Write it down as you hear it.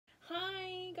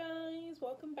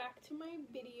back to my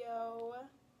video.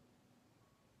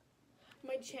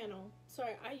 My channel.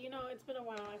 Sorry, it's been a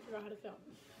while. I forgot how to film.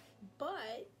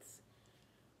 But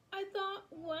I thought,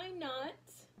 why not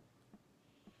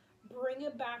bring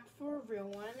it back for a real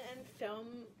one and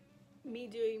film me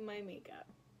doing my makeup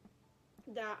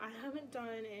that I haven't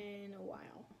done in a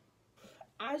while.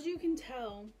 As you can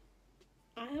tell,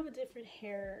 I have a different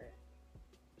hair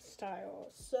style.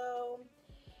 So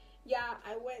yeah,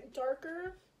 I went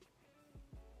darker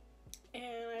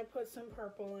and I put some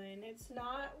purple in. It's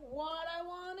not what I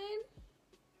wanted,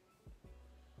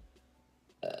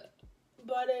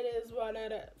 but it is what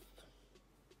it is.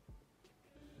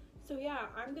 So yeah,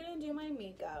 I'm gonna do my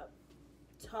makeup,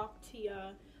 talk to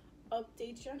ya,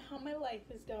 update you on how my life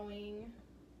is going.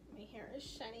 My hair is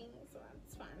shining, so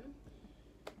that's fun.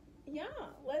 Yeah,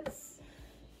 let's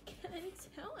get into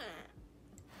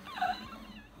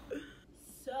it.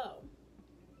 So,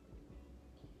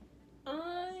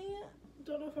 I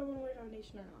don't know if I want to wear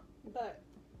foundation or not, but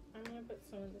I'm gonna put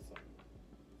some in this one.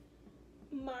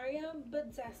 Maria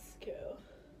Badescu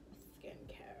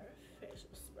Skincare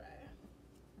Facial Spray.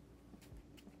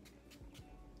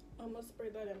 Almost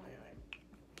sprayed that in my eye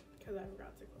because I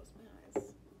forgot to close my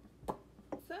eyes.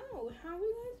 So, how have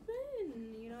you guys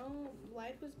been?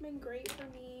 Life has been great for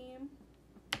me.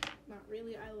 Not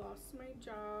really. I lost my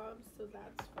job, so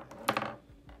that's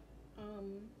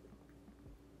fun.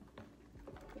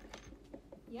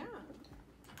 Yeah.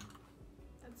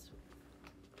 That's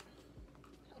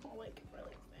all I can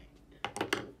really say.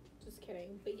 Just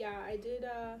kidding. But yeah, I did,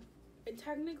 I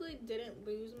technically didn't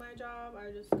lose my job.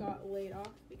 I just got laid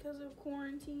off because of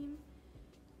quarantine.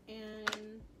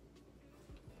 And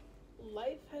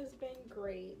life has been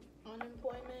great.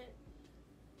 Unemployment,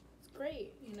 it's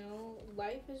great,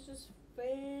 life is just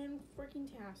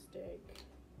fan-freaking-tastic.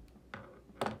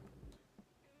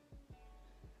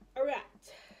 Alright, let's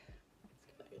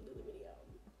get back into the video.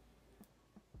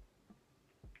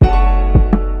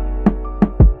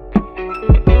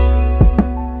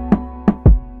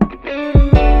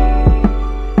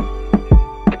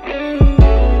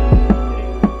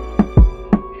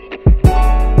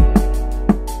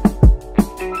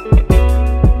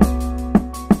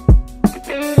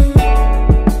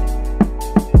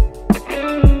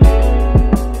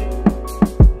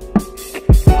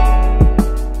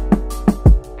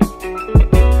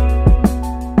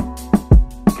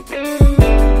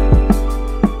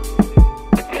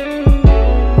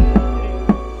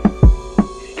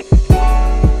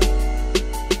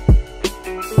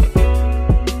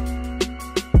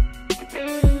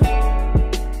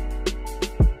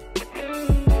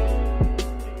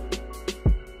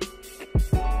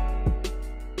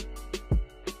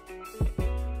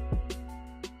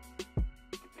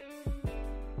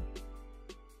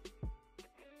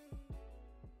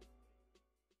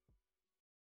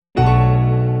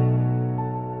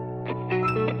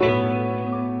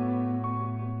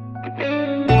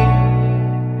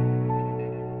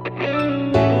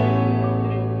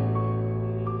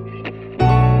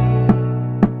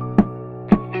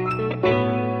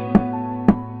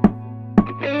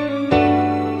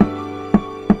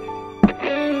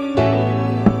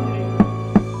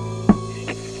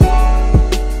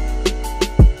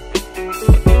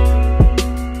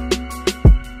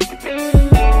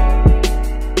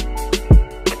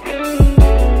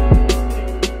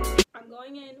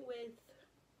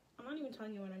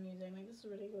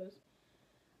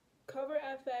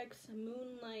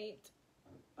 Moonlight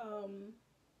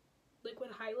liquid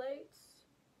highlights.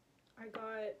 I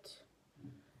got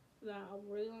that a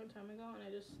really long time ago and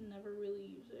I just never really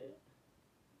use it.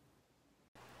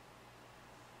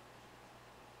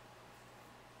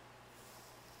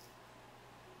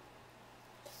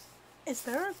 Is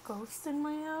there a ghost in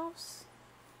my house?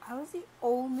 I was the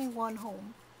only one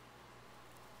home.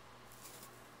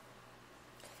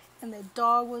 And the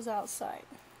dog was outside.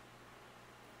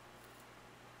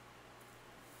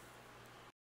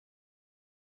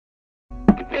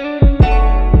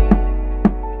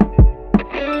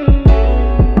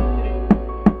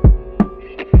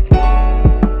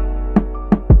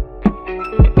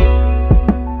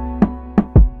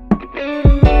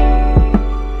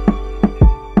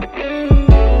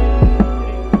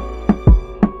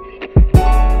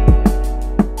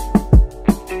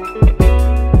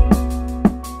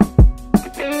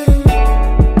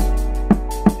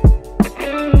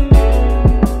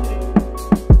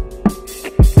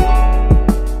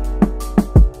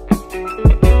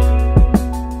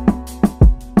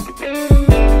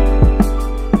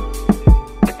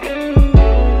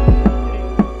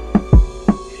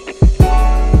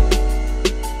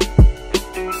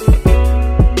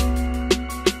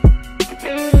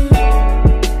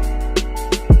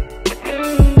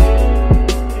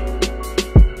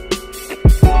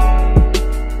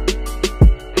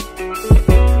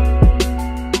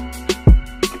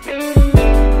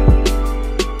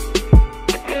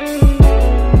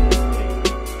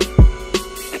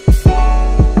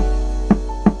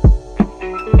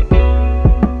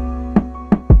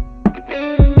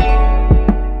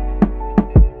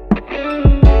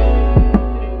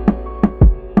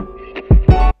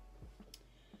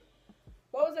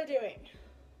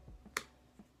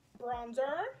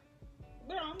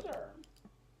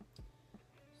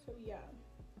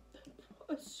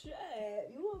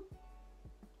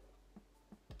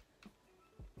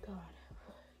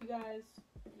 guys,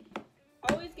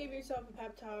 always give yourself a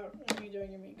pep talk when you're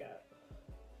doing your makeup.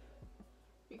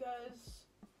 Because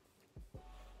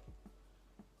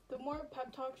the more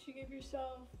pep talks you give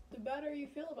yourself, the better you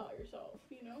feel about yourself,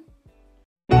 you know?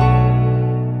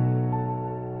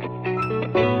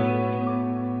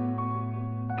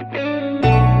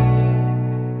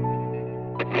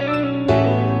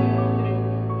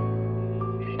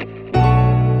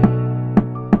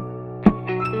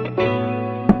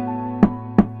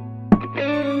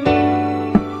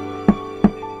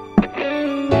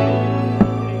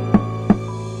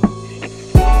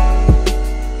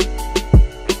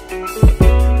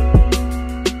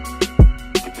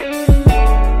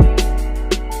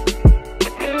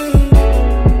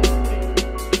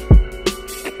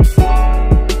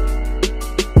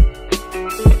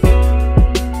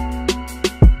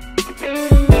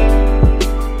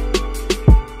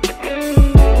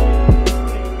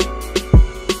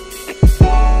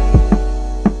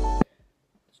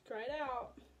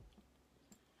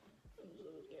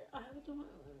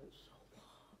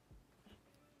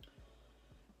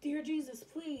 Dear Jesus,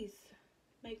 please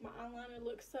make my eyeliner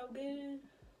look so good.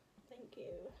 Thank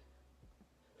you.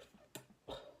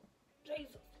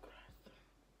 Jesus Christ.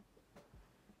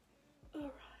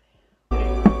 Alright.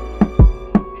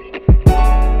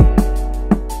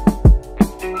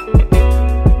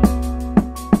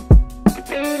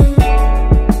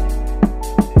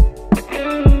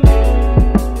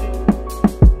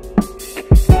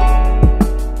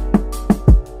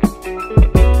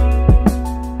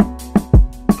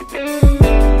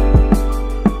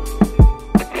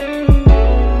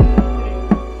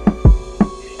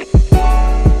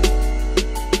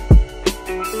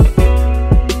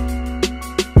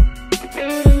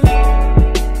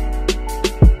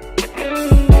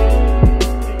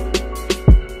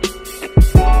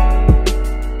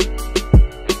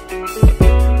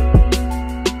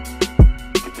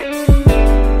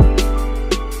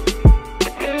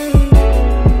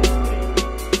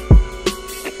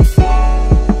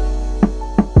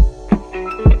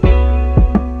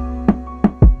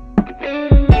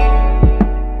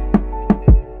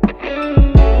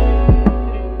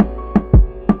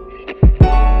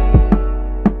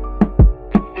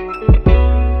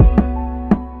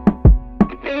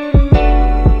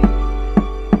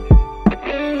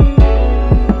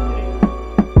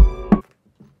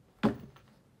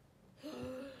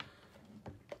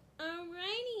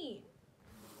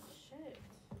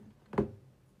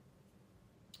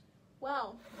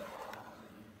 Well,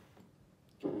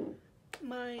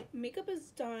 my makeup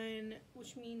is done,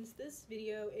 which means this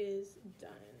video is done.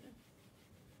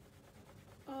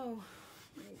 Oh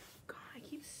my god, I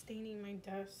keep staining my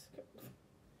desk.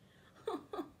 Oh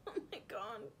my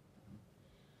god.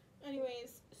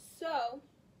 Anyways, so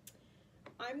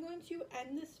I'm going to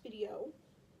end this video.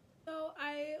 So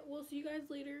I will see you guys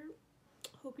later.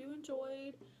 Hope you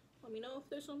enjoyed. Let me know if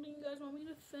there's something you guys want me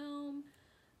to film,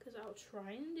 because I'll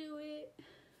try and do it.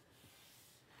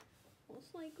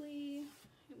 Most likely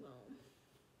I will.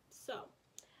 So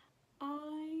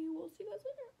I will see you guys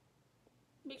later.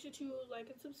 Make sure to like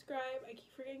and subscribe. I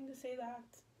keep forgetting to say that.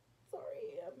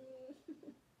 Sorry.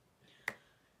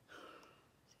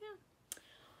 So yeah.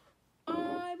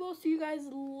 I will see you guys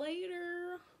later.